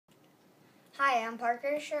Hi, I'm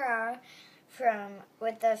Parker Sherrod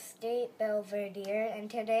with the State Belvedere, and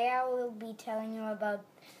today I will be telling you about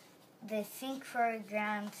the cinque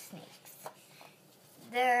ground snakes.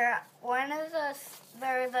 They're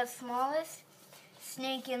the smallest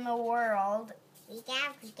snake in the world. Freak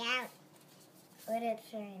out. What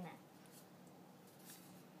it's saying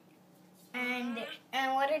that.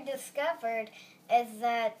 And what it discovered is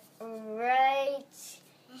that right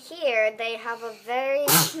here they have a very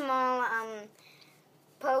small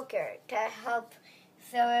poker to help.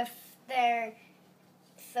 So if there's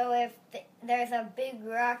a big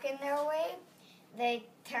rock in their way, they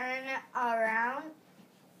turn around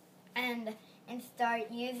and start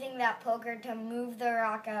using that poker to move the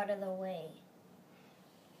rock out of the way.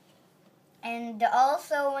 And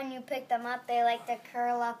also, when you pick them up, they like to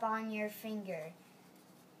curl up on your finger.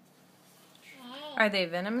 Are they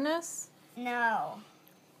venomous? No.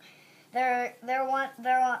 They're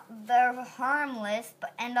harmless,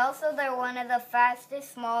 and also they're one of the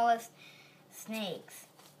fastest, smallest snakes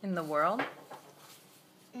In the world?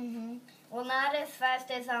 Well, not as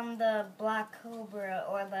fast as the black cobra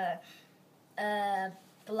or the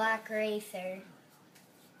black racer.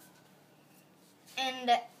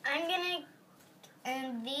 And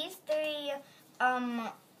these three,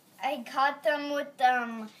 I caught them with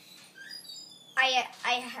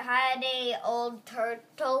I had a old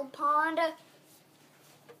turtle pond,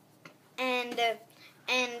 and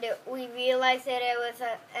we realized that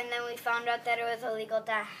and then we found out that it was illegal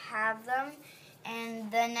to have them, and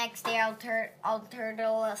the next day our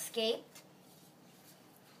turtle escaped,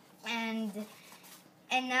 and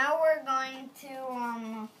now we're going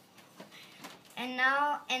to and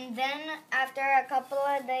then after a couple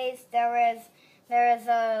of days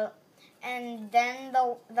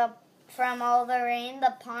from all the rain,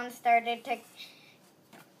 the pond started to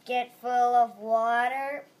get full of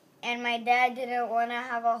water, and my dad didn't want to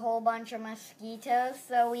have a whole bunch of mosquitoes,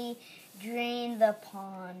 so we drained the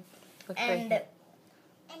pond. And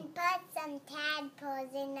put some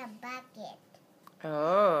tadpoles in a bucket.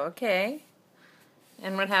 Oh, okay.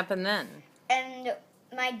 And what happened then? And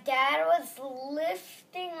my dad was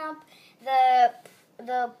lifting up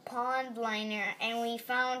the pond liner, and we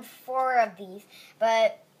found 4 of these,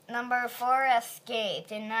 but number 4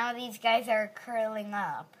 escaped, and now these guys are curling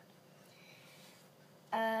up.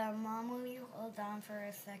 Mom, will you hold on for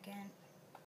a second?